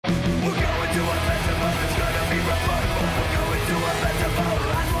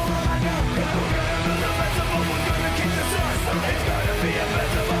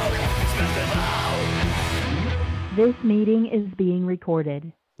This meeting is being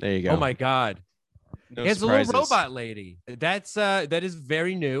recorded. There you go. Oh my God. No It's surprises. a little robot lady. That is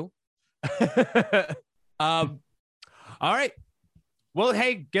very new. All right. Well,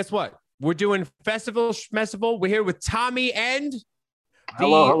 hey, guess what? We're doing Shmestival. We're here with Tommy and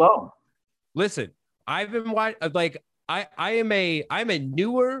Hello. Listen, I've been watching, like, I'm a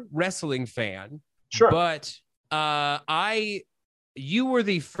newer wrestling fan. Sure. But you were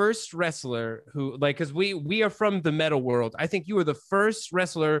the first wrestler who, like, because we are from the metal world. I think you were the first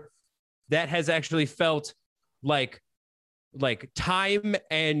wrestler that has actually felt like time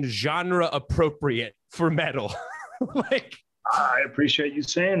and genre appropriate for metal. Like, I appreciate you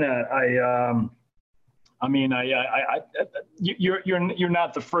saying that. You're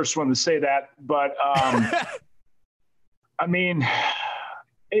not the first one to say that, but I mean,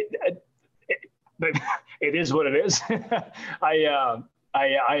 it is what it is. I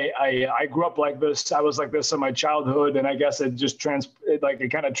grew up like this. I was like this in my childhood, and I guess it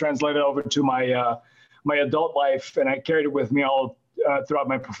kind of translated over to my my adult life, and I carried it with me all throughout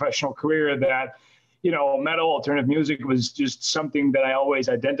my professional career. That, you know, metal alternative music was just something that I always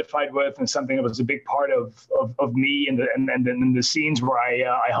identified with, and something that was a big part of me and the scenes where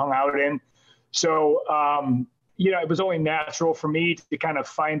I hung out in. So it was only natural for me to kind of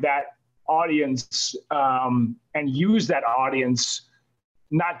find that audience and use that audience,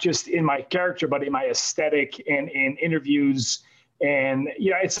 not just in my character, but in my aesthetic and in interviews. And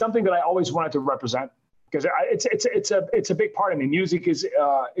it's something that I always wanted to represent, because it's a big part of me. Music is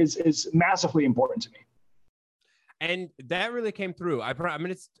massively important to me, and that really came through.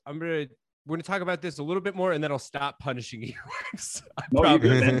 We're gonna talk about this a little bit more, and then I'll stop punishing you. No, you're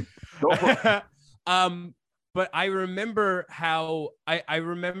good, man. Go for it. But I remember how I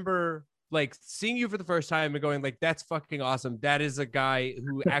remember, like, seeing you for the first time and going, like, that's fucking awesome. That is a guy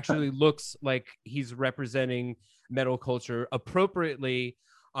who actually looks like he's representing metal culture appropriately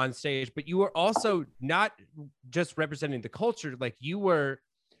on stage. But you were also not just representing the culture, like you were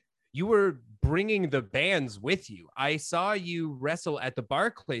bringing the bands with you. I saw you wrestle at the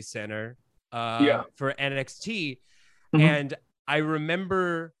Barclays Center for NXT. Mm-hmm. And I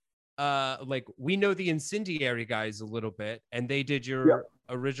remember like, we know the Incendiary guys a little bit, and they did your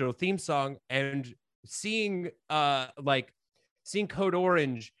original theme song, and seeing Code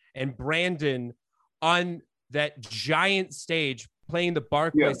Orange and Brandon on that giant stage playing the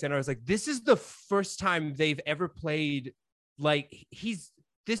Barclays Center, I was like, this is the first time they've ever played. Like,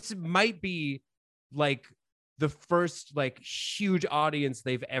 this might be like the first like huge audience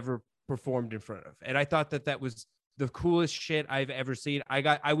they've ever performed in front of. And I thought that was the coolest shit I've ever seen.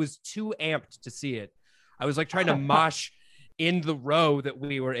 I was too amped to see it. I was like trying to mosh in the row that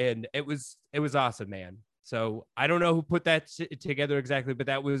we were in. It was awesome, man. So I don't know who put that together exactly, but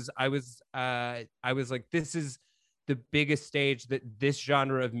I was like, this is the biggest stage that this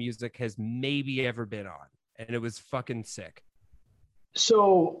genre of music has maybe ever been on. And it was fucking sick.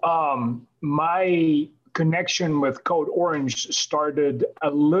 So my connection with Code Orange started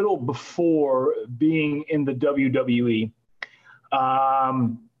a little before being in the WWE.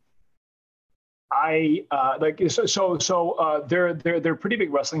 They're pretty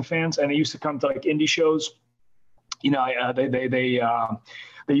big wrestling fans, and they used to come to like indie shows.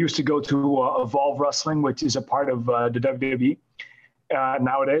 They used to go to Evolve Wrestling, which is a part of the WWE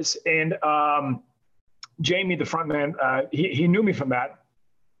nowadays. And Jamie, the frontman, he knew me from that.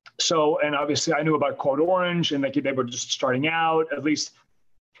 So, and obviously I knew about Code Orange, and they were just starting out. At least,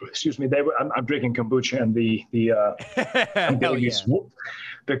 excuse me, I'm drinking kombucha, and the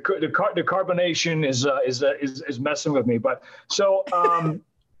carbonation is messing with me. But so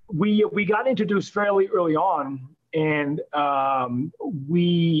we got introduced fairly early on, and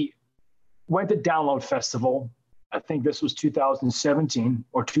we went to Download Festival. I think this was 2017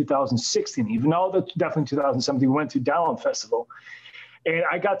 or 2016, even though definitely 2017. We went to Download Festival, and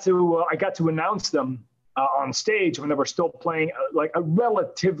I got to announce them on stage when they were still playing like a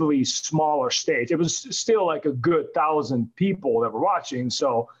relatively smaller stage. It was still like a good 1,000 people that were watching.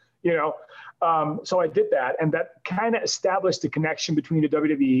 So, so I did that, and that kind of established the connection between the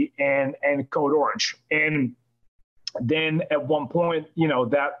WWE and Code Orange. And then at one point,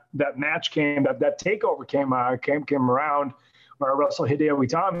 that match came, that takeover came around, where I wrestled Hideo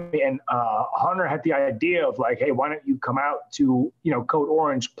Itami, and Hunter had the idea of like, hey, why don't you come out to Code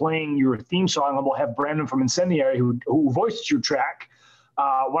Orange playing your theme song, and we'll have Brandon from Incendiary who voiced your track.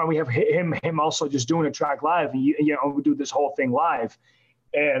 Why don't we have him also just doing a track live, and we do this whole thing live.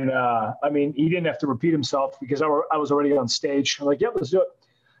 And I mean, he didn't have to repeat himself because I was already on stage. I'm like, yeah, let's do it.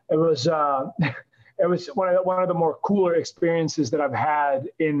 It was it was one of the more cooler experiences that I've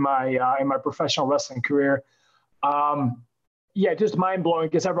had in my professional wrestling career. Yeah, just mind blowing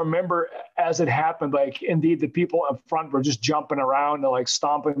because I remember as it happened, like indeed the people up front were just jumping around and like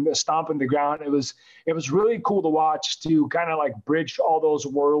stomping the ground. It was really cool to watch to kind of like bridge all those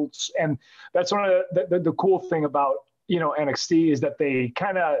worlds, and that's one of the cool thing about NXT is that they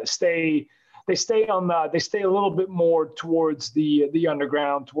kind of stay a little bit more towards the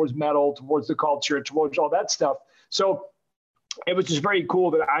underground, towards metal, towards the culture, towards all that stuff. So it was just very cool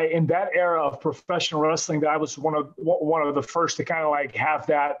that in that era of professional wrestling, that I was one of the first to kind of like have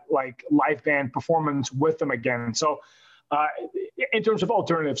that like live band performance with them again. So in terms of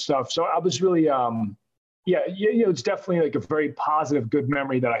alternative stuff, so I was really, it's definitely like a very positive, good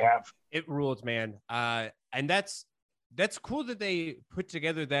memory that I have. It rules, man. And that's cool that they put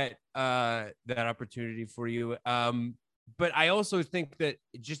together that opportunity for you. But I also think that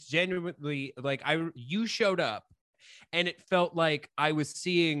just genuinely, like you showed up. And it felt like I was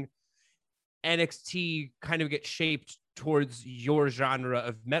seeing NXT kind of get shaped towards your genre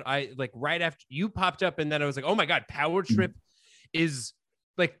of metal. I like right after you popped up, and then I was like, oh my God, Power Trip is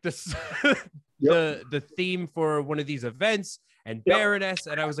like this the theme for one of these events, and Baroness.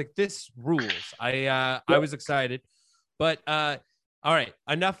 And I was like, this rules. I was excited. But all right,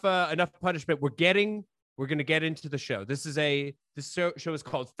 enough punishment. We're gonna get into the show. This show is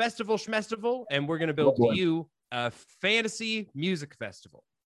called Festival Shmestival, and we're gonna build you a fantasy music festival.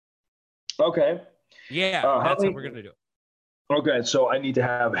 Okay. Yeah, that's how we're gonna do it. Okay, so I need to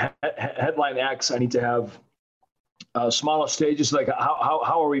have headline acts. I need to have smaller stages. Like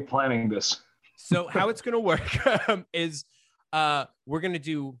how are we planning this? So how it's gonna work is we're gonna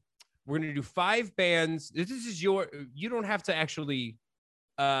do 5 bands. This is you don't have to actually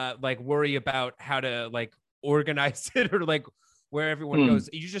like worry about how to like organize it or like where everyone goes.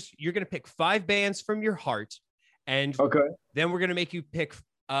 You're gonna pick 5 bands from your heart. And then we're going to make you pick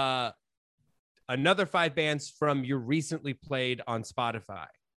another 5 bands from your recently played on Spotify.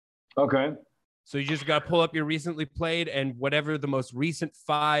 Okay. So you just got to pull up your recently played, and whatever the most recent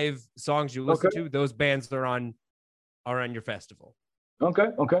 5 songs you listen to, those bands are on your festival. Okay.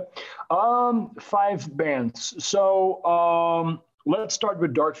 5 bands. So let's start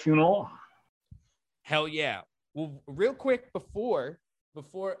with Dark Funeral. Hell yeah. Well, real quick before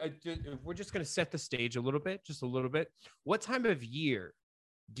we're just going to set the stage a little bit. What time of year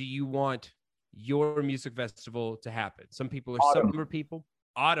do you want your music festival to happen? Some people are summer people.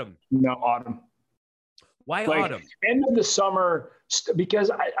 Autumn. No, autumn. Why autumn? End of the summer,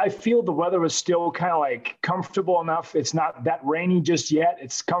 because I feel the weather is still kind of like comfortable enough. It's not that rainy just yet.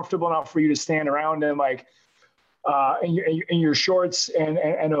 It's comfortable enough for you to stand around in like in your shorts and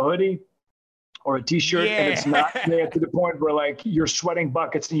a hoodie. Or a t-shirt, and it's not there to the point where like you're sweating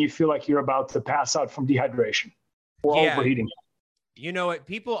buckets and you feel like you're about to pass out from dehydration or overheating. You know what?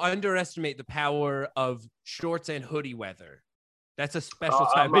 People underestimate the power of shorts and hoodie weather. That's a special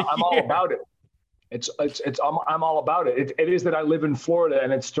time of year. I'm all about it. I'm all about it. It is that I live in Florida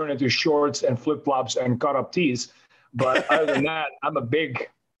and it's turned into shorts and flip-flops and cut-up tees. But other than that, I'm a big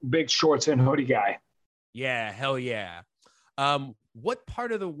shorts and hoodie guy. Yeah, hell yeah. What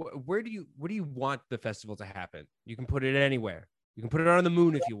part of where do you want the festival to happen? You can put it anywhere. You can put it on the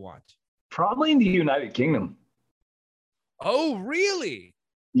moon if you want. Probably in the United Kingdom. Oh, really?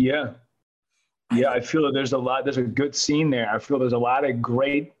 Yeah. I feel that there's a good scene there. I feel there's a lot of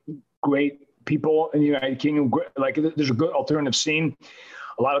great people in the United Kingdom. Like there's a good alternative scene.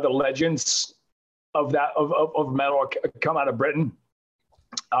 A lot of the legends of metal come out of Britain.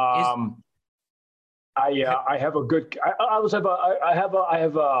 I have a good. I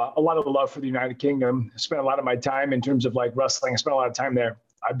have a lot of love for the United Kingdom. I spent a lot of my time in terms of like wrestling. I spent a lot of time there.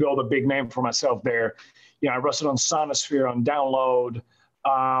 I built a big name for myself there. I wrestled on Sonosphere, on Download.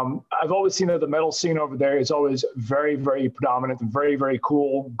 I've always seen that the metal scene over there is always very, very predominant and very, very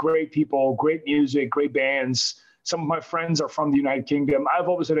cool. Great people, great music, great bands. Some of my friends are from the United Kingdom. I've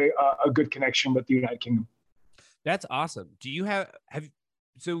always had a good connection with the United Kingdom. That's awesome. Do you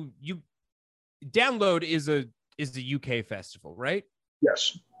Download is a UK festival, right?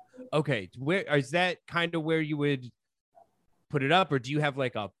 Yes. Okay. Where is that kind of where you would put it up, or do you have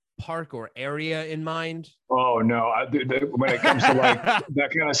like a park or area in mind? Oh no! When it comes to like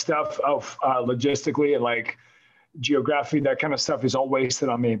that kind of stuff, logistically and like geography, that kind of stuff is all wasted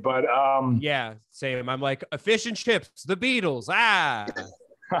on me. But yeah, same. I'm like fish and chips, the Beatles.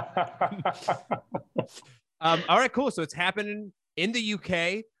 All right, cool. So it's happening in the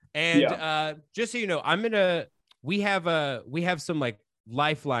UK. And just so you know, we have some like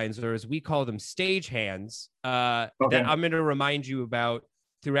lifelines, or as we call them, stage hands, that I'm going to remind you about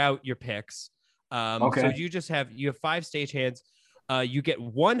throughout your picks. So you have 5 stage hands. You get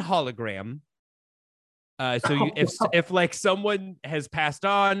 1 hologram. So if like someone has passed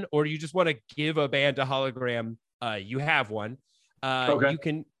on, or you just want to give a band a hologram, you have one.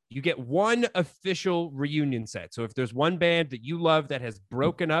 You get one official reunion set. So if there's one band that you love that has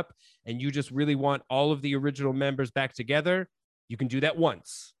broken up and you just really want all of the original members back together, you can do that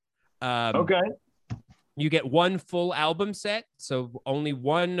once. You get one full album set. So only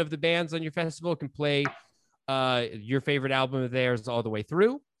one of the bands on your festival can play your favorite album of theirs all the way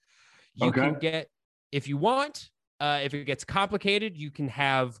through. You can get, if you want, if it gets complicated, you can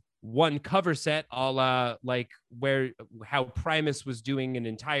have one cover set, a la like how Primus was doing an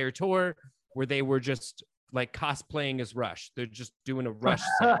entire tour where they were just like cosplaying as Rush. They're just doing a Rush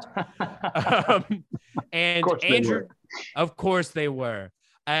set. And of course they were.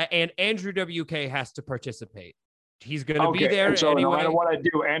 And Andrew WK has to participate. He's going to be there. So anyway. No matter what I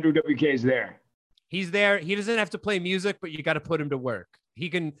do, Andrew WK is there. He's there. He doesn't have to play music, but you got to put him to work. He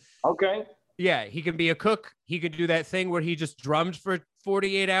can. Yeah, he can be a cook. He could do that thing where he just drummed for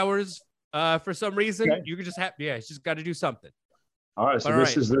 48 hours for some reason. You could just he's just got to do something. All right. So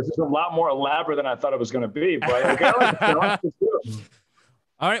this is a lot more elaborate than I thought it was going to be. But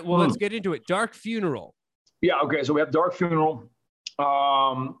all right. Well, let's get into it. Dark Funeral. Yeah. Okay. So we have Dark Funeral.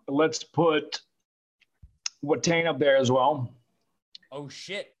 Let's put Watain up there as well. Oh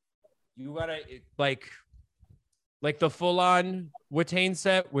shit. You gotta like the full-on Watain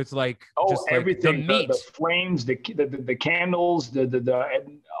set with like just like everything, the meat, the flames, the candles,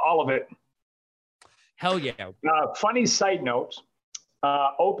 the all of it. Hell yeah. Funny side note,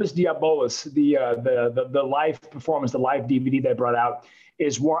 Opus Diabolus, the live performance, the live DVD they brought out,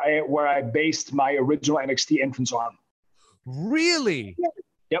 is where I based my original NXT entrance on. Really?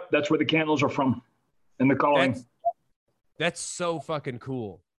 Yep, that's where the candles are from, and the coloring. That's so fucking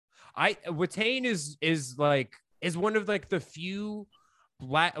cool. Watain is one of like the few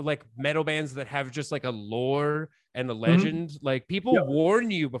black like metal bands that have just like a lore and a legend. Like people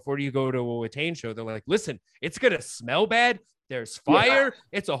warn you before you go to a Watain show. They're like, listen, it's gonna smell bad. There's fire.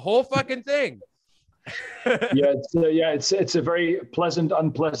 It's a whole fucking thing. It's a very pleasant,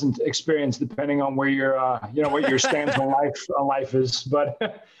 unpleasant experience depending on where your what your stance on life is. But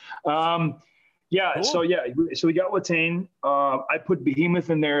cool. So we got Watain. I put Behemoth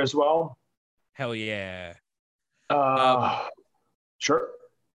in there as well. Hell yeah. Sure.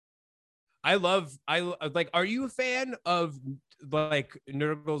 I like, are you a fan of like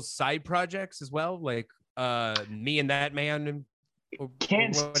Nurgle's side projects as well? Like Me and That Man?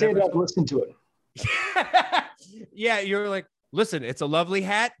 Can't say that I've listened to it. Yeah, you're like, listen, it's a lovely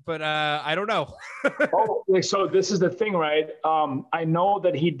hat, but I don't know. So this is the thing, right? I know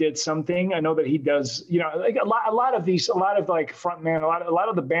that he did something. I know that he does, like a lot of like frontman, a lot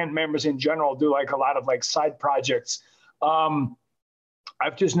of the band members in general do like a lot of like side projects.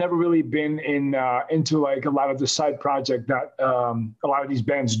 I've just never really been into like a lot of the side project that a lot of these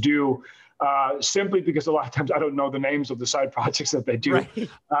bands do, simply because a lot of times I don't know the names of the side projects that they do. Right.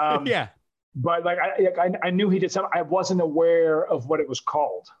 Yeah. But like I knew he did something. I wasn't aware of what it was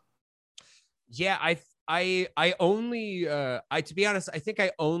called. Yeah, I only to be honest, I think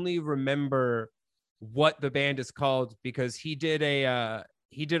I only remember what the band is called because he did a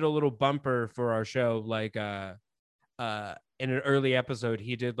little bumper for our show, like in an early episode.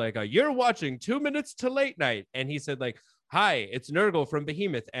 He did like you're watching 2 Minutes to Late Night, and he said like, hi, it's Nurgle from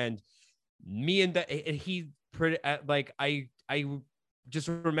Behemoth, and me and I just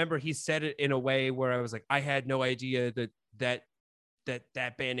remember he said it in a way where I was like, I had no idea that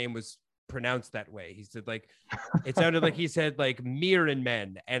band name was pronounced that way. He said like, it sounded like he said like Mirren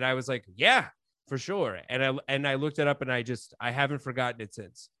Men, and I was like, yeah, for sure. And I looked it up, and I haven't forgotten it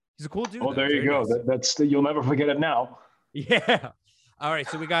since. He's a cool dude. Oh, there you go. Nice. That's you'll never forget it now. Yeah. All right.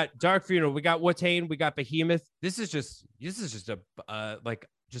 So we got Dark Funeral, we got Watain, we got Behemoth. This is just a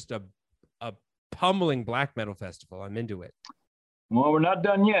pummeling black metal festival. I'm into it. Well, we're not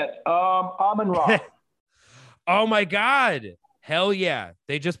done yet. Amon-Ra. Oh my God. Hell yeah.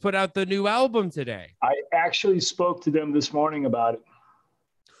 They just put out the new album today. I actually spoke to them this morning about it.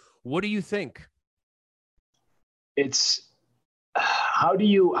 What do you think? It's how do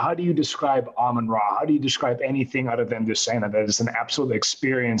you describe Amon-Ra? How do you describe anything other than just saying that it's an absolute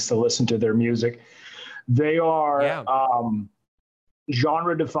experience to listen to their music? They are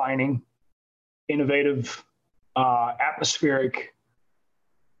genre defining, innovative, atmospheric.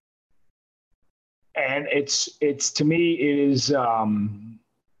 And it's to me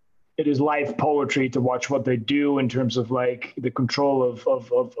it is live poetry to watch what they do in terms of like the control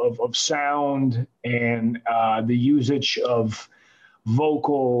of sound and the usage of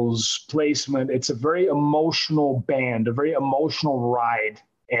vocals, placement. It's a very emotional band, a very emotional ride,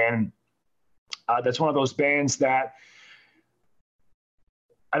 and That's one of those bands that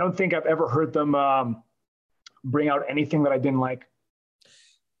I don't think I've ever heard them bring out anything that I didn't like.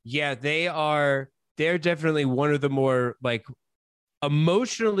 Yeah, they're definitely one of the more like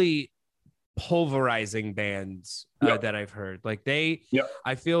emotionally pulverizing bands that I've heard. Like I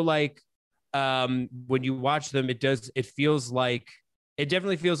feel like when you watch them, it definitely feels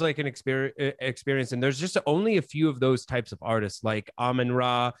like an experience. And there's just only a few of those types of artists, like Amun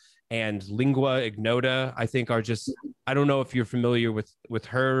Ra and Lingua Ignota, I think are just, I don't know if you're familiar with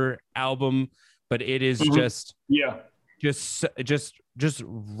her album, but it is just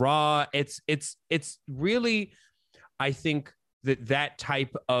raw. It's really, I think that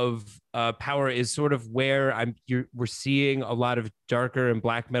type of power is sort of where we're seeing a lot of darker and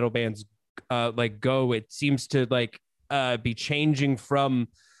black metal bands like go. It seems to like be changing from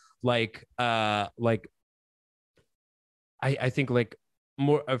I think like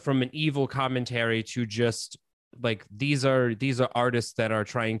more from an evil commentary to just like these are artists that are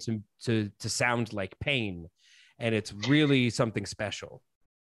trying to sound like pain, and it's really something special.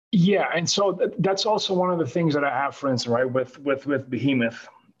 Yeah, and so that's also one of the things that I have, for instance, right, with Behemoth,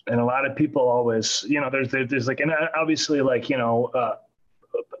 and a lot of people always, there's like, and obviously, like,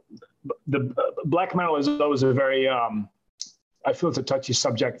 the black metal is always a very, I feel it's a touchy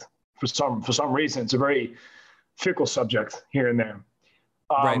subject for some reason. It's a very fickle subject here and there.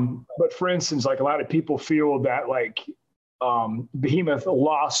 Right. But for instance, like a lot of people feel that like Behemoth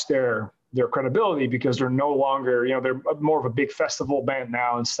lost their credibility because they're no longer, they're more of a big festival band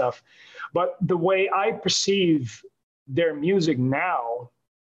now and stuff. But the way I perceive their music now,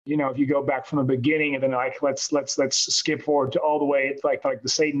 if you go back from the beginning and then like let's skip forward to all the way like the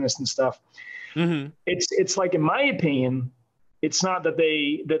Satanists and stuff. It's like, in my opinion, it's not that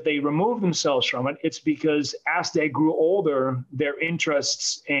they removed themselves from it. It's because as they grew older, their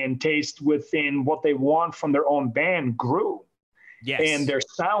interests and taste within what they want from their own band grew. Yes. And their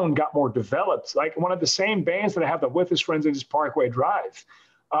sound got more developed. Like one of the same bands that I have that with his friends in this Parkway Drive.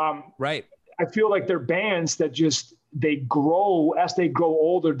 Right. I feel like they're bands that just, they grow as they grow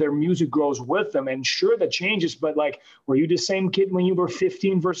older, their music grows with them. And sure, that changes, but like, were you the same kid when you were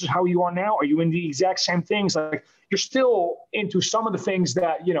 15 versus how you are now? Are you into the exact same things? Like, you're still into some of the things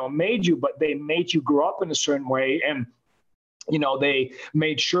that, made you, but they made you grow up in a certain way. And, they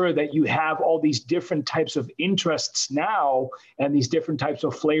made sure that you have all these different types of interests now and these different types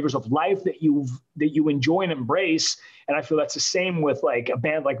of flavors of life that you enjoy and embrace. And I feel that's the same with like a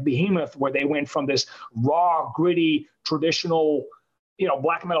band like Behemoth, where they went from this raw, gritty, traditional,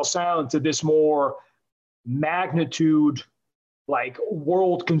 black metal sound to this more magnitude, like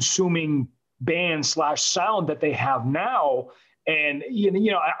world consuming band / sound that they have now. And,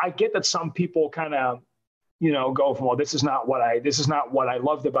 I get that some people kind of, go from, well, this is not what I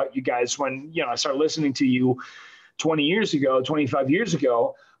loved about you guys when, I started listening to you 20 years ago, 25 years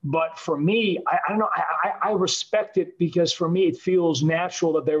ago. But for me, I don't know, I respect it because for me, it feels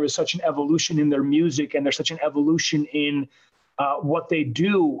natural that there is such an evolution in their music and there's such an evolution in what they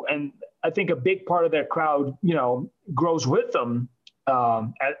do. And I think a big part of that crowd, grows with them,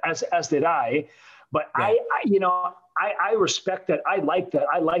 as did I. But right. I respect that. I like that.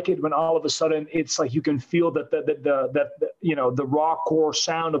 I like it when all of a sudden it's like you can feel that the raw core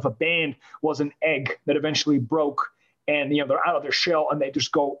sound of a band was an egg that eventually broke, and they're out of their shell and they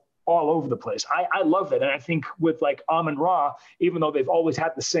just go all over the place. I love that, and I think with like Amun Ra, even though they've always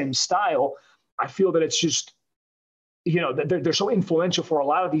had the same style, I feel that it's just they're so influential for a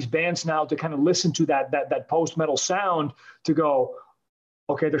lot of these bands now to kind of listen to that post metal sound to go,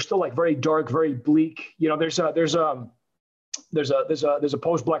 okay, they're still like very dark, very bleak. There's a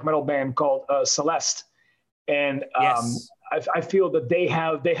post black metal band called Celeste, and yes. I feel that they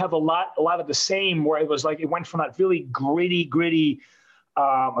have a lot of the same, where it was like it went from that really gritty.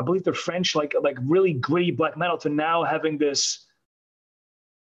 I believe they're French, like really gritty black metal, to now having this,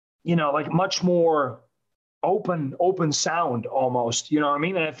 like much more open sound almost. You know what I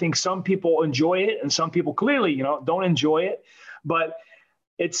mean? And I think some people enjoy it, and some people clearly, don't enjoy it, but.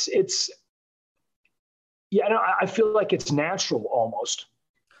 It's I feel like it's natural almost.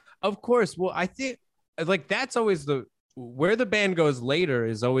 Of course. Well, I think like that's always where the band goes later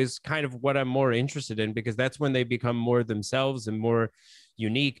is always kind of what I'm more interested in, because that's when they become more themselves and more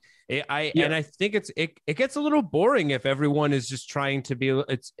unique. And I think it gets a little boring if everyone is just trying to be,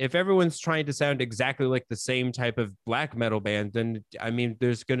 if everyone's trying to sound exactly like the same type of black metal band, then I mean,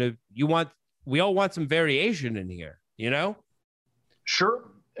 we all want some variation in here, Sure.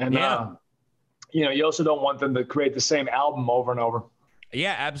 And, you also don't want them to create the same album over and over.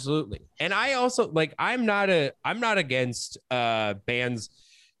 Yeah, absolutely. And I also I'm not against bands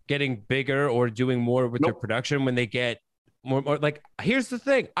getting bigger or doing more with their Nope. production when they get more like, here's the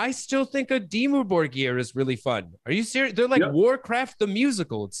thing. I still think a Dimmu Borgir is really fun. Are you serious? They're like Yep. Warcraft the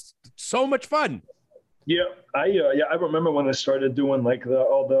musical. It's so much fun. Yeah, I remember when I started doing like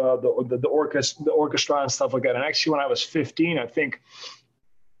the orchestra and stuff like that. And actually, when I was 15, I think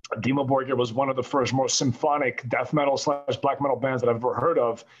Dimmu Borgir was one of the first more symphonic death metal / black metal bands that I've ever heard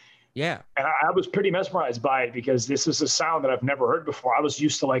of. Yeah. And I was pretty mesmerized by it because this is a sound that I've never heard before. I was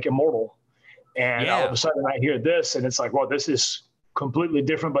used to like Immortal, and all of a sudden I hear this, and it's like, well, this is completely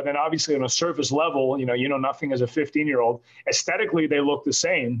different. But then obviously on a surface level, you know nothing as a 15-year-old. Aesthetically, they look the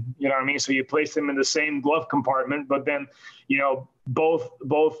same. You know what I mean? So you place them in the same glove compartment, but then, both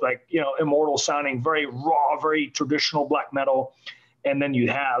like, Immortal sounding very raw, very traditional black metal. And then you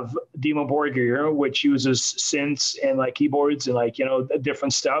have Dimmu Borgir, which uses synths and like keyboards and like,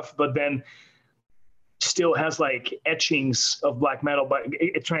 different stuff, but then still has like etchings of black metal, but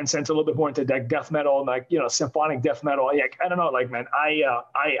it transcends a little bit more into like death metal and like, symphonic death metal. Like, I don't know, like, man, I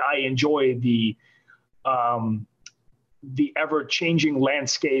enjoy the ever changing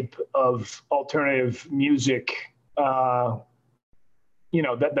landscape of alternative music, that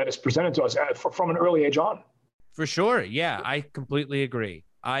is presented to us from an early age on. For sure. Yeah, I completely agree.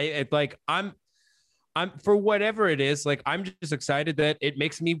 I'm for whatever it is, like, I'm just excited that it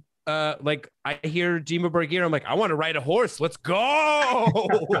makes me like, I hear Dimmu Borgir, I'm like, I want to ride a horse. Let's go. All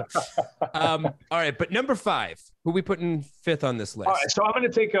right, but number 5, who we put in 5th on this list? All right, so I'm going to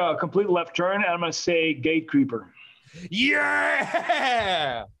take a complete left turn, and I'm going to say Gatecreeper.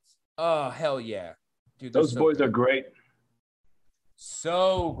 Yeah. Oh, hell yeah. Dude, those boys are great.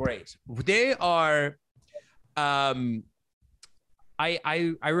 So great. They are. I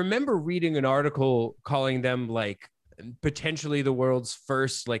remember reading an article calling them like potentially the world's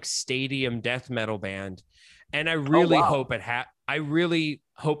first like stadium death metal band, and I really hope it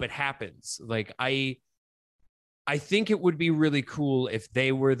happens. Like, I think it would be really cool if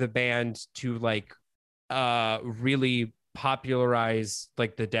they were the band to like really popularize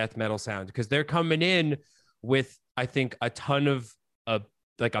like the death metal sound, because they're coming in with, I think, a ton of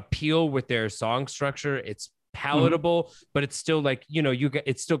like appeal with their song structure. It's palatable, but it's still like,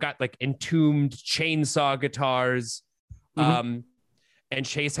 it's still got like entombed chainsaw guitars. And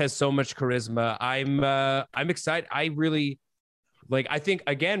Chase has so much charisma. I'm excited. I really like, I think,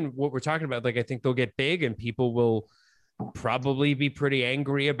 again, what we're talking about, like, I think they'll get big and people will probably be pretty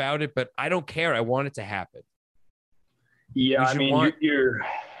angry about it, but I don't care. I want it to happen. Yeah, I mean, you're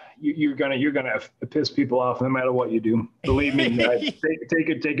gonna piss people off no matter what you do. Believe me.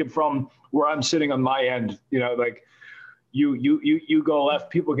 Take it from where I'm sitting on my end. Like, you go left,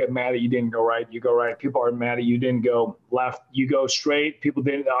 people get mad that you didn't go right. You go right, people are mad that you didn't go left. You go straight, people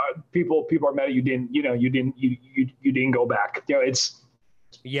didn't. People are mad that you didn't. You didn't go back. It's.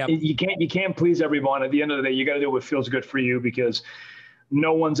 Yeah. You can't please everyone. At the end of the day, you got to do what feels good for you, because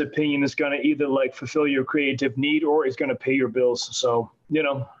no one's opinion is going to either like fulfill your creative need or is going to pay your bills. So,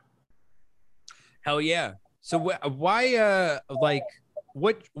 Hell yeah. So why, like,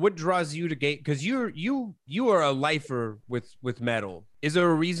 what draws you to Gate? Because you are a lifer with metal. Is there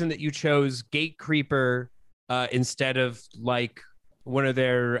a reason that you chose Gatecreeper instead of like one of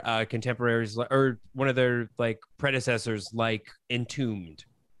their contemporaries, or one of their like predecessors, like Entombed?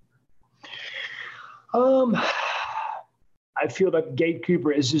 I feel that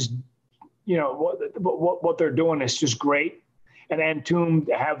Gatecreeper is just, what they're doing is just great, and Entombed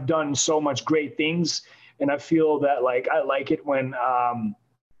have done so much great things, and I feel that like I like it when a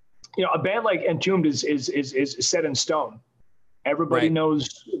band like Entombed is set in stone. Everybody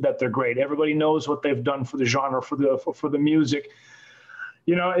knows that they're great. Everybody knows what they've done for the genre, for the music.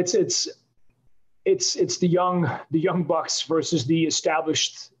 It's the young bucks versus the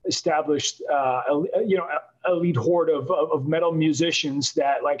established elite horde of metal musicians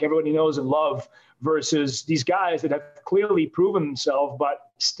that like everybody knows and love, versus these guys that have clearly proven themselves but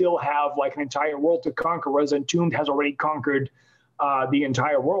still have like an entire world to conquer, whereas Entombed has already conquered the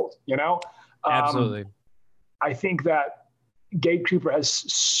entire world. Absolutely. I think that Gatecreeper has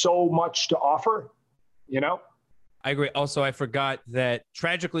so much to offer. I agree. Also, I forgot that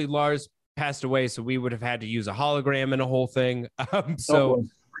tragically Lars passed away, so we would have had to use a hologram and a whole thing.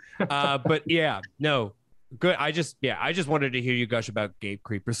 But yeah, no, good. I just wanted to hear you gush about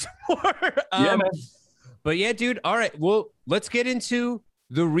Gatecreeper some more. Yeah, man. But yeah, dude. All right. Well, let's get into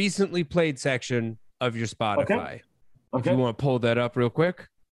the recently played section of your Spotify. Okay. If you want to pull that up real quick.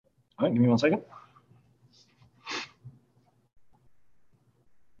 All right, give me 1 second.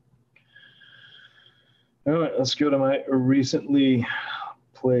 All right, let's go to my recently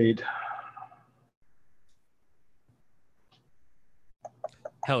played.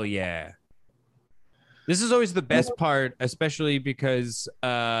 Hell yeah. This is always the best part, especially because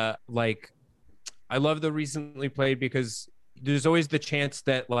like I love the recently played because there's always the chance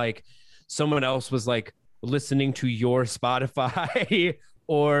that like someone else was like listening to your Spotify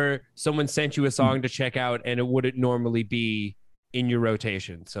or someone sent you a song to check out and it wouldn't normally be in your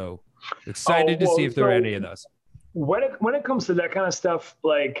rotation. So excited to see if there are any of those. When it comes to that kind of stuff,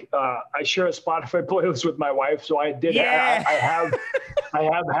 like I share a Spotify playlist with my wife, so I did. Yeah. I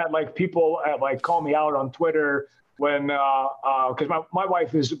have had like people like call me out on Twitter when because my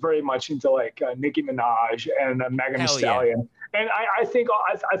wife is very much into like Nicki Minaj and Megan Thee Stallion, and I think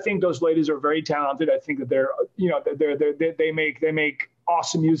those ladies are very talented. I think that they make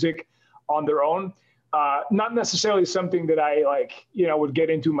awesome music on their own. Not necessarily something that I like, would get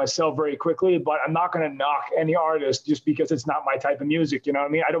into myself very quickly, but I'm not going to knock any artist just because it's not my type of music. You know what I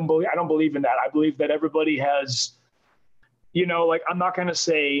mean? I don't believe in that. I believe that everybody has, like, I'm not going to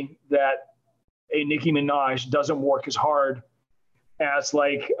say that a Nicki Minaj doesn't work as hard as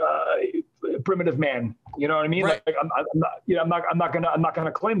like Primitive Man. You know what I mean? Right. Like I'm not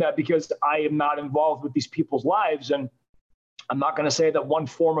gonna claim that because I am not involved with these people's lives, and I'm not going to say that one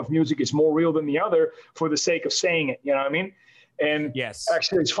form of music is more real than the other for the sake of saying it. You know what I mean? And yes,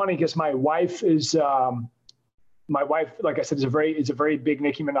 actually, it's funny because my wife, like I said, is a very big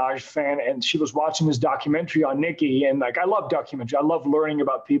Nicki Minaj fan, and she was watching this documentary on Nicki, and like I love documentaries. I love learning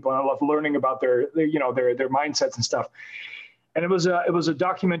about people, and I love learning about their mindsets and stuff. And it was a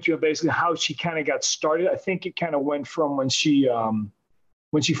documentary of basically how she kind of got started. I think it kind of went from when she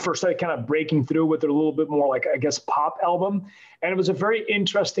first started kind of breaking through with a little bit more like, I guess, pop album. And it was a very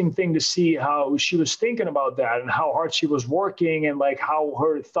interesting thing to see how she was thinking about that and how hard she was working and like how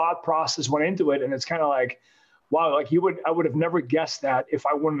her thought process went into it. And it's kind of like, wow, like I would have never guessed that if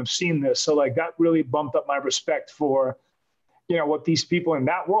I wouldn't have seen this. So like that really bumped up my respect for, what these people in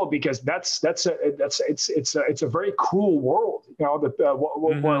that world, because it's a very cruel world,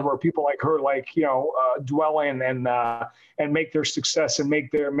 where people like her, like, dwell in and make their success and make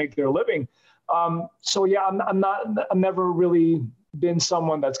their living. So yeah, I'm never really been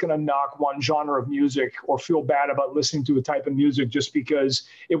someone that's going to knock one genre of music or feel bad about listening to a type of music just because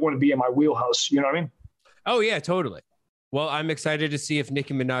it wouldn't be in my wheelhouse. You know what I mean? Oh yeah, totally. Well, I'm excited to see if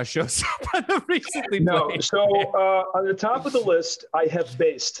Nicki Minaj shows up on the recently played. No, so on the top of the list, I have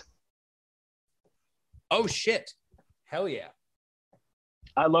Based. Oh shit! Hell yeah!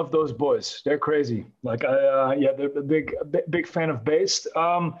 I love those boys. They're crazy. Like, they're a big fan of Based.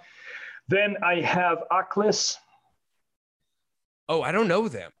 Then I have Aklis. Oh, I don't know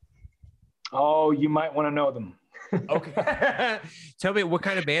them. Oh, you might want to know them. Okay. Tell me, what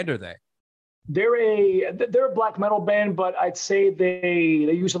kind of band are they? They're a black metal band, but I'd say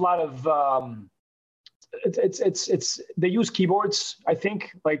they use a lot of they use keyboards. I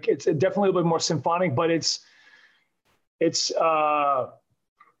think like it's definitely a little bit more symphonic, but it's very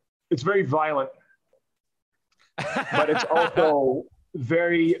violent, but it's also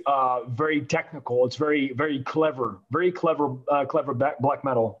very technical. It's very clever black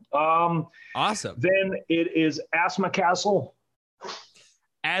metal. Awesome. Then it is Asthma Castle.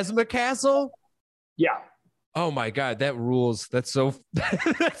 Asthma Castle? Yeah. Oh my God, that rules. That's a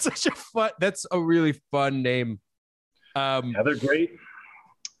really fun name. Yeah, they're great.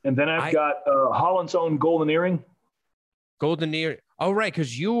 And then I've got Holland's Own Golden Earring. Golden Earring. Oh, right,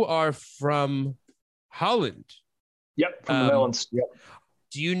 because you are from Holland. Yep, from the Netherlands. Yep.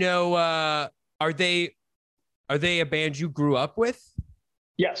 Do you know, are they a band you grew up with?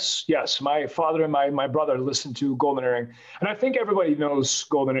 Yes. My father and my brother listened to Golden Earring, and I think everybody knows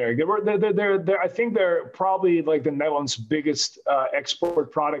Golden Earring. I think they're probably like the Netherlands' biggest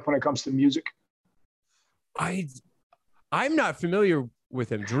export product when it comes to music. I'm not familiar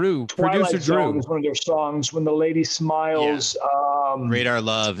with him. Drew, Twilight producer Zone Drew, is one of their songs. When the Lady Smiles. Yeah. Radar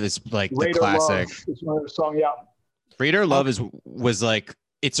Love is like the classic. It's one of their songs. Yeah. Radar Love was like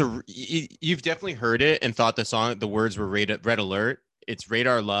you've definitely heard it and thought the words were red alert. It's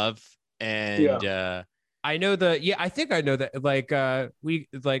Radar Love, and I know I think I know that. Like we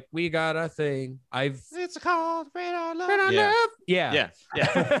got a thing. It's called Radar Love. Radar Love. Yeah.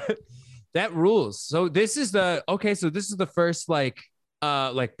 That rules. So this is the first like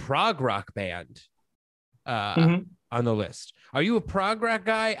prog rock band on the list. Are you a prog rock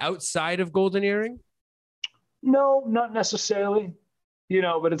guy outside of Golden Earring? No, not necessarily.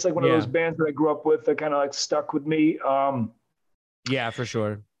 But it's like one of those bands that I grew up with that kind of like stuck with me. Yeah, for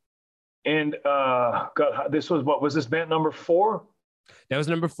sure. And this was this band number 4? That was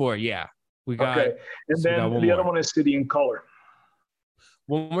number 4. Yeah, we got. Okay, and then the other one is City in Color.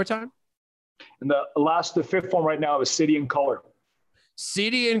 One more time. And the 5th one right now is City in Color.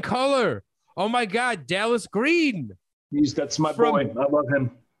 City in Color. Oh my God, Dallas Green. That's my boy. I love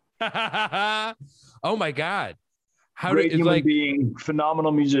him. Oh my God. Great human being,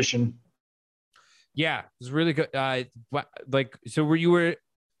 phenomenal musician. Yeah, it's really good. So you were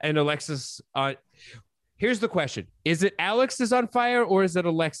and Alexis on. Here's the question: is it Alex is on fire or is it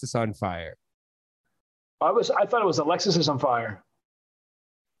Alexis on fire? I thought it was Alexis is on fire.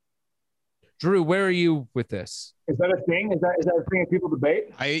 Drew, where are you with this? Is that a thing? Is that a thing that people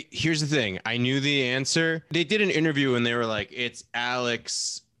debate? Here's the thing. I knew the answer. They did an interview and they were like, it's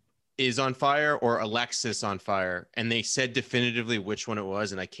Alex is on fire or Alexis on fire. And they said definitively which one it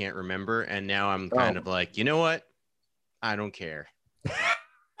was, and I can't remember. And now I'm kind of like, you know what? I don't care.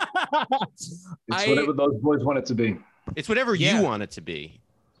 It's whatever those boys want it to be. It's whatever you want it to be.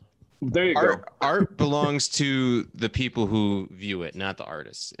 There you go. Art belongs to the people who view it, not the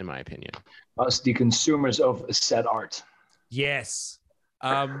artists, in my opinion. Us, the consumers of said art. Yes.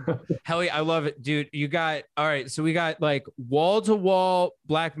 Helly, I love it, dude. You got all right. So we got like wall-to-wall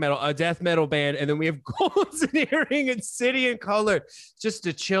black metal, a death metal band, and then we have Golden Earring and City in Color, just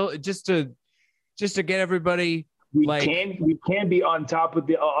to chill, just to get everybody. We can't be on top of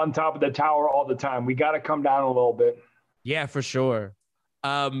the tower all the time. We got to come down a little bit. Yeah, for sure.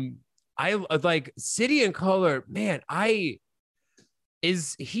 I like City in Color, man.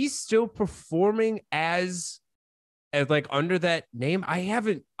 Is he still performing as like under that name? I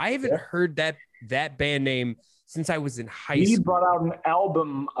haven't heard that band name since I was in high school. He brought out an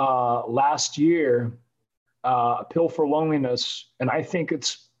album last year, A Pill for Loneliness, and I think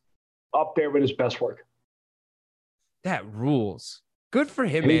it's up there with his best work. That rules. Good for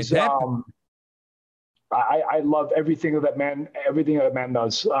him, man. I love everything that man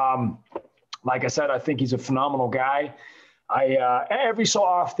does. Like I said, I think he's a phenomenal guy. I every so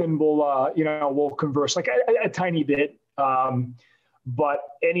often we'll converse like a tiny bit, but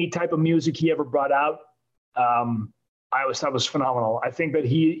any type of music he ever brought out, I was phenomenal. I think that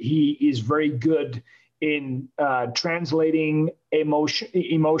he is very good in translating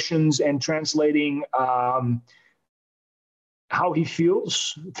emotions and translating how he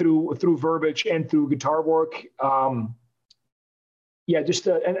feels through verbiage and through guitar work. Just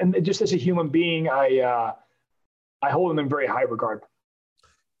as a human being, I hold him in very high regard.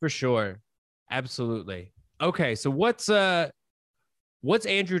 For sure. Absolutely. Okay. So what's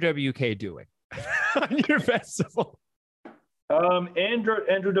Andrew WK doing on your festival?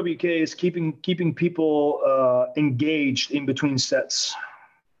 Andrew WK is keeping people engaged in between sets.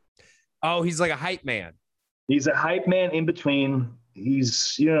 Oh, he's like a hype man. He's a hype man in between.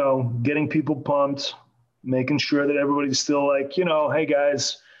 He's, getting people pumped, making sure that everybody's still like, hey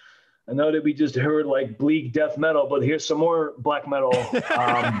guys, I know that we just heard like bleak death metal, but here's some more black metal.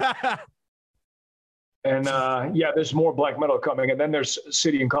 There's more black metal coming. And then there's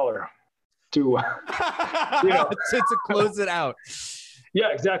City in Color to close it out.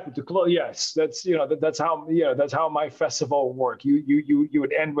 Yeah, exactly. To close. Yes. That's that's how my festival work. You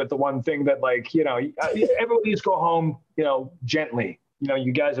would end with the one thing that everybody just go home, gently.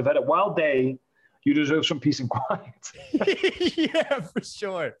 You guys have had a wild day. You deserve some peace and quiet. Yeah, for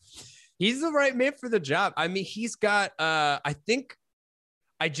sure. He's the right man for the job. I mean, he's got I think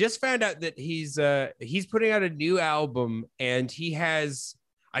I just found out that he's putting out a new album, and he has,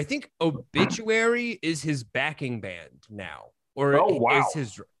 I think Obituary is his backing band now. Or is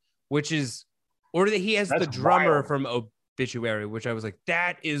his, which is, or that he has the drummer wild. From Obituary, which I was like,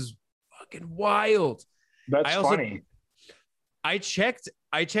 that is fucking wild. That's funny. I checked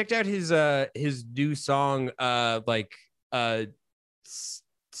out his new song,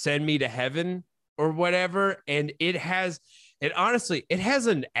 Send Me to Heaven or whatever, and it honestly has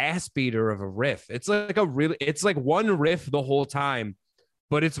an ass beater of a riff. It's like one riff the whole time.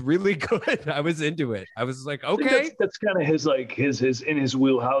 But it's really good. I was into it. I was like, okay. That's kind of his in his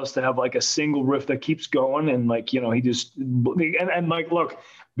wheelhouse to have like a single riff that keeps going. And he just, and look,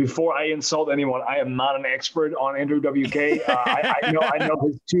 before I insult anyone, I am not an expert on Andrew WK. I know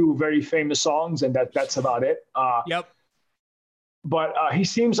his two very famous songs, and that's about it. Yep. But he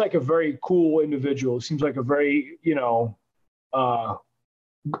seems like a very cool individual. He seems like a very,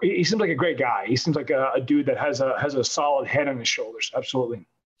 he seems like a great guy. He seems like a dude that has a solid head on his shoulders. Absolutely.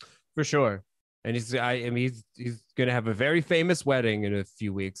 For sure. And he's going to have a very famous wedding in a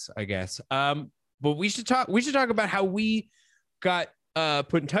few weeks, I guess. But we should talk about how we got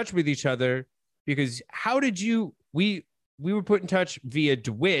put in touch with each other, because we were put in touch via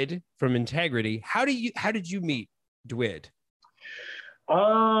Dwid from Integrity. How did you meet Dwid?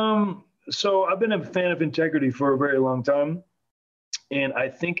 So I've been a fan of Integrity for a very long time. And I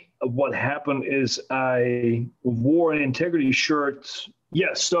think what happened is I wore an Integrity shirt.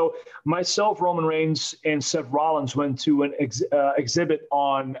 Yes. So myself, Roman Reigns, and Seth Rollins went to an exhibit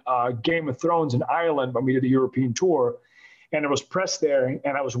on Game of Thrones in Ireland when we did a European tour. And it was press there,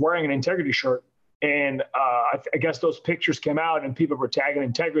 and I was wearing an Integrity shirt. And I guess those pictures came out, and people were tagging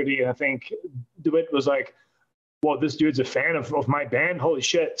Integrity. And I think DeWitt was like, well, this dude's a fan of my band. Holy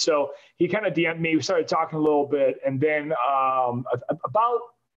shit. So he kind of DM'd me. We started talking a little bit. And then about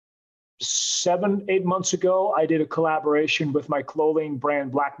 7-8 months ago, I did a collaboration with my clothing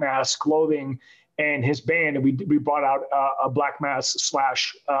brand, Black Mass Clothing, and his band. And we brought out a Black Mass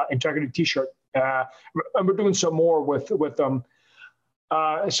 / Integrity t-shirt. And we're doing some more with them.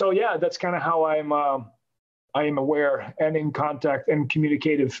 So yeah, that's kind of how I am aware and in contact and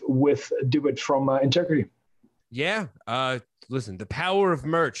communicative with DeWitt from Integrity. Yeah. Listen, the power of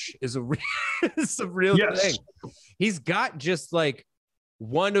merch is a real Yes. thing. He's got just like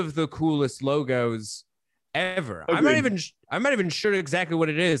one of the coolest logos ever. Agreed. I'm not even sure exactly what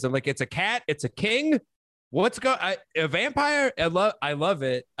it is. I'm like, it's a cat, it's a king. A vampire? I love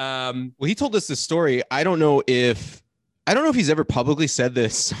it. Well, he told us this story. I don't know if he's ever publicly said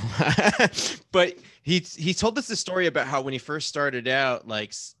this, but he told us the story about how when he first started out,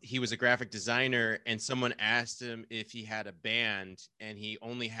 like he was a graphic designer and someone asked him if he had a band and he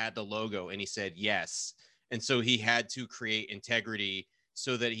only had the logo and he said yes. And so he had to create Integrity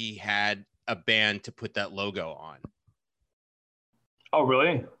so that he had a band to put that logo on. Oh,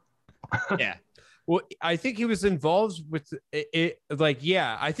 really? Yeah. Well, I think he was involved with it. Like,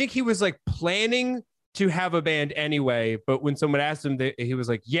 yeah, I think he was like planning to have a band anyway. But when someone asked him, he was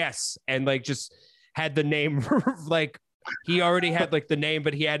like, yes. And like just had the name, like he already had like the name,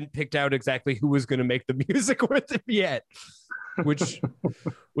 but he hadn't picked out exactly who was going to make the music with him yet, which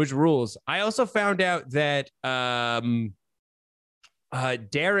rules. I also found out that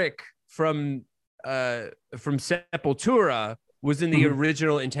Derek from Sepultura was in the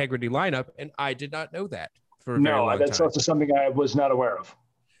original Integrity lineup, and I did not know that for a very long that's time. also something I was not aware of.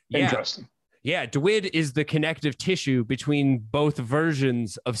 Yeah. Interesting. Yeah, DeWitt is the connective tissue between both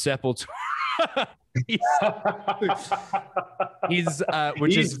versions of Sepultura. he's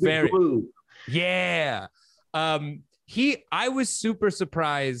which is very glue. Yeah. I was super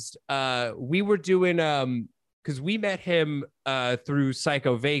surprised. We were doing because we met him through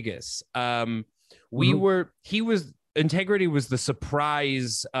Psycho Vegas. Integrity was the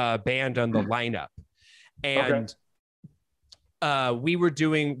surprise band on the lineup, and we were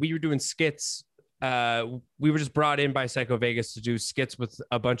doing skits. We were just brought in by Psycho Vegas to do skits with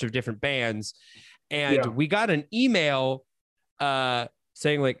a bunch of different bands, and we got an email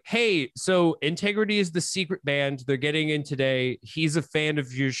saying like, hey, so Integrity is the secret band they're getting in today. He's a fan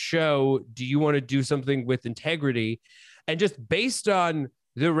of your show. Do you want to do something with Integrity? And just based on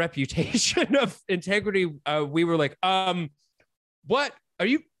the reputation of Integrity, we were like, what are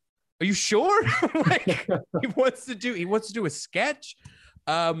you sure? Like he wants to do a sketch.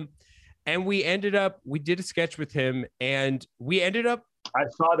 And we did a sketch with him, and we ended up, I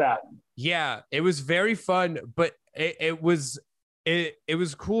saw that. Yeah, it was very fun, but it was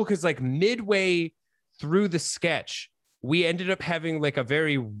cool because like midway through the sketch, we ended up having like a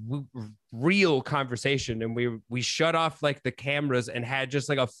very real conversation, and we shut off like the cameras and had just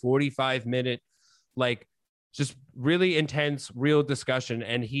like a 45-minute, like just really intense, real discussion.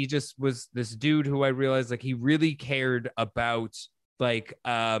 And he just was this dude who I realized like he really cared about like,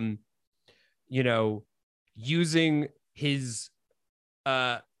 using his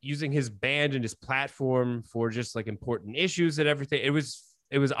band and his platform for just like important issues and everything. It was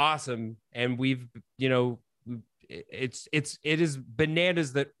awesome. And it is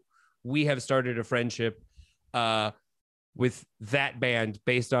bananas that we have started a friendship with that band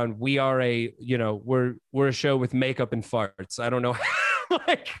based on we're a show with makeup and farts. I don't know.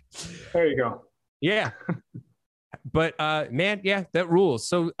 Like, there you go. Yeah. But man, yeah, that rules.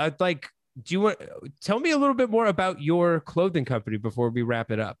 So I'd like, do you want tell me a little bit more about your clothing company before we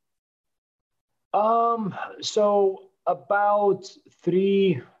wrap it up? So about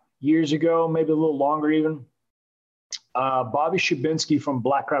 3 years ago, maybe a little longer even, Bobby Shabinsky from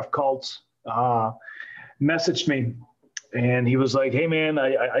Blackcraft Cult messaged me, and he was like, hey man,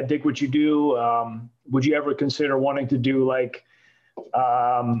 I dig what you do. Would you ever consider wanting to do like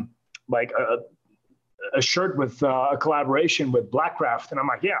a shirt with a collaboration with Blackcraft? And I'm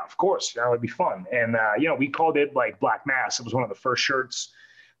like, yeah, of course, it'd be fun. And we called it like Black Mass. It was one of the first shirts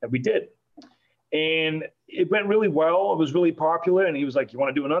that we did, and it went really well. It was really popular. And he was like, you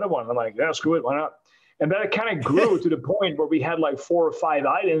want to do another one? I'm like, yeah, screw it, why not? And then it kind of grew to the point where we had like 4 or 5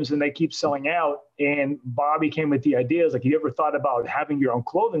 items and they keep selling out. And Bobby came with the ideas like, you ever thought about having your own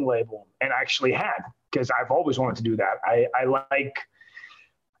clothing label? And I actually had, because I've always wanted to do that. I like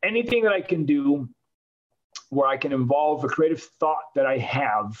anything that I can do where I can involve a creative thought that I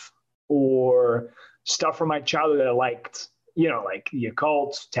have or stuff from my childhood that I liked, like the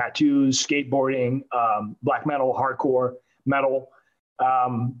occult, tattoos, skateboarding, black metal, hardcore metal.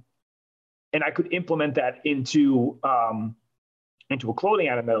 And I could implement that into a clothing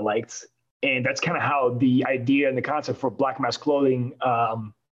item that I liked. And that's kind of how the idea and the concept for Black Mask Clothing,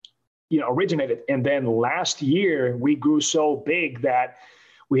 originated. And then last year we grew so big that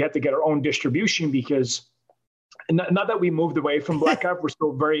we had to get our own distribution because not that we moved away from Black Ops, we're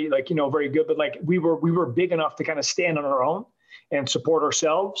still very very good, but like we were big enough to kind of stand on our own and support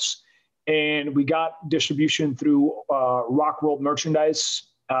ourselves. And we got distribution through Rock World Merchandise.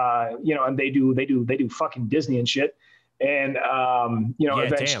 And they do fucking Disney and shit. And,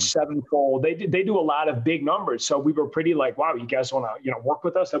 Avenged Sevenfold, they do a lot of big numbers. So we were pretty like, wow, you guys want to, work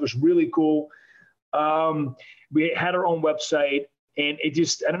with us? That was really cool. We had our own website and it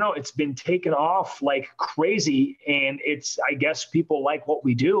just, I don't know, it's been taken off like crazy. And I guess people like what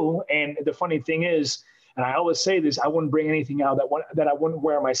we do. And the funny thing is, and I always say this, I wouldn't bring anything out that I wouldn't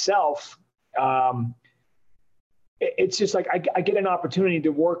wear myself. It's just like I get an opportunity to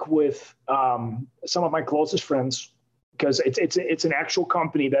work with some of my closest friends because it's an actual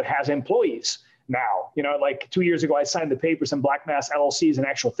company that has employees now. Like 2 years ago, I signed the papers and Black Mass LLC is an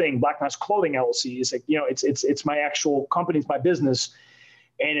actual thing. Black Mass Clothing LLC is like, it's my actual company, it's my business.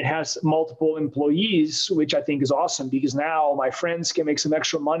 And it has multiple employees, which I think is awesome because now my friends can make some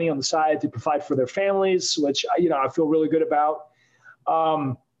extra money on the side to provide for their families, which, I feel really good about.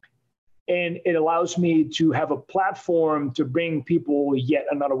 And it allows me to have a platform to bring people yet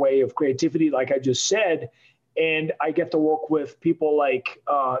another way of creativity, like I just said. And I get to work with people like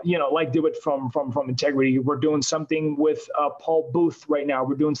Dewitt from Integrity. We're doing something with Paul Booth right now.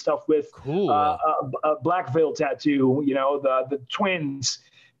 We're doing stuff with Black Veil Tattoo, the twins.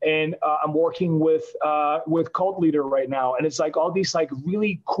 And I'm working with Cult Leader right now. And it's like all these like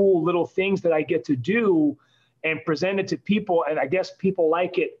really cool little things that I get to do and present it to people. And I guess people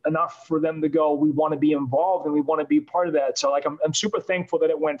like it enough for them to go, we want to be involved and we want to be part of that. So like, I'm super thankful that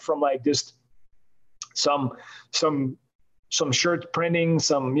it went from like just some shirt printing,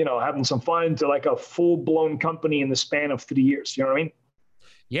 having some fun to like a full blown company in the span of 3 years. You know what I mean?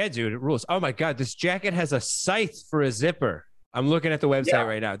 Yeah, dude, it rules. Oh my God. This jacket has a scythe for a zipper. I'm looking at the website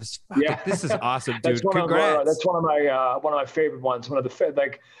right now. This is awesome, dude. Congrats. That's one of my favorite ones.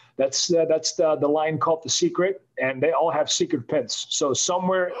 That's the line called The Secret, and they all have secret prints. So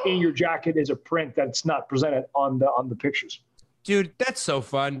somewhere in your jacket is a print that's not presented on the pictures. Dude, that's so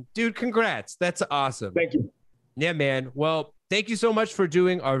fun. Dude, congrats. That's awesome. Thank you. Yeah, man. Well, thank you so much for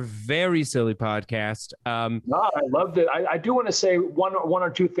doing our very silly podcast. No, I loved it. I do want to say one or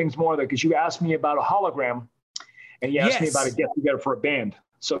two things more though, because you asked me about a hologram. And you asked me about a get together for a band.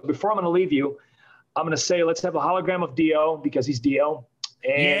 So before I'm going to leave you, I'm going to say, let's have a hologram of Dio because he's Dio.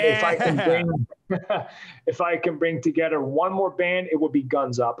 And if I can bring together one more band, it would be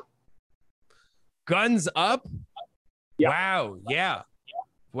Guns Up. Guns Up? Yeah. Wow. Yeah.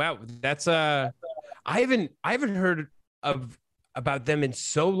 Wow. That's I haven't heard about them in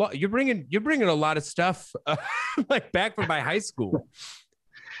so long. You're bringing a lot of stuff like back from my high school.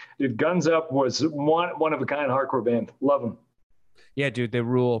 Dude, Guns Up was one of a kind hardcore band. Love them. Yeah, dude, they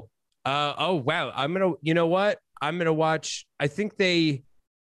rule. Oh wow, you know what? I'm gonna watch. I think they.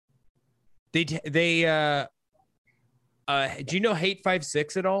 Do you know Hate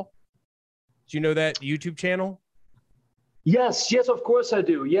 56 at all? Do you know that YouTube channel? Yes, of course I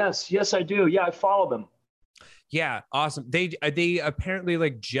do. Yes, I do. Yeah, I follow them. Yeah, awesome. They apparently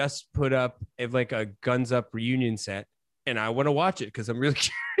like just put up like a Guns Up reunion set. And I want to watch it because I'm really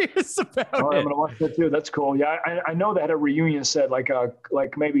curious about it. I'm going to watch that too. That's cool. Yeah, I know they had a reunion set like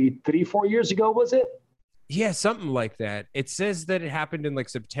maybe 3-4 years ago, was it? Yeah, something like that. It says that it happened in like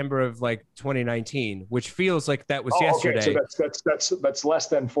September of like 2019, which feels like that was yesterday. Okay. So that's less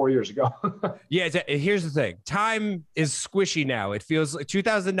than 4 years ago. Yeah, here's the thing. Time is squishy now. It feels like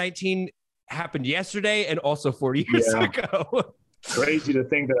 2019 happened yesterday and also 4 years ago. Crazy to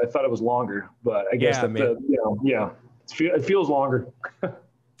think that I thought it was longer, but I guess it feels longer.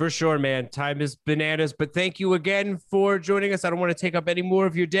 For sure, man. Time is bananas. But thank you again for joining us. I don't want to take up any more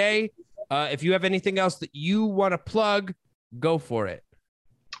of your day. If you have anything else that you want to plug, go for it.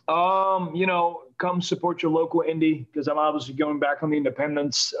 Come support your local indie because I'm obviously going back on the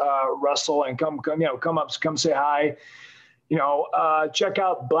independence wrestle and come say hi. Check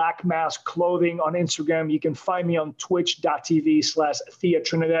out Black Mask Clothing on Instagram. You can find me on twitch.tv/Thea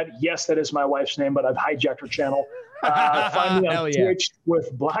Trinidad. Yes, that is my wife's name, but I've hijacked her channel. Find me on Twitch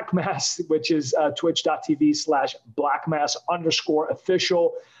with Black Mask, which is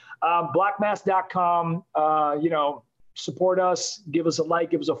twitch.tv/blackmask_official. Blackmask.com, support us, give us a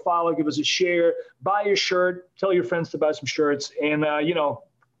like, give us a follow, give us a share, buy your shirt, tell your friends to buy some shirts, and,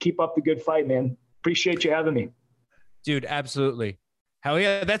 keep up the good fight, man. Appreciate you having me. Dude, absolutely. Hell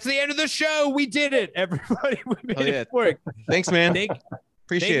yeah. That's the end of the show. We did it, everybody. We made it work. Thanks, man.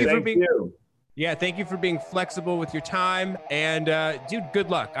 Appreciate it. Thank you for being flexible with your time. And dude, good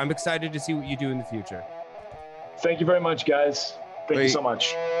luck. I'm excited to see what you do in the future. Thank you very much, guys. Thank you so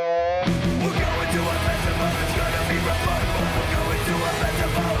much.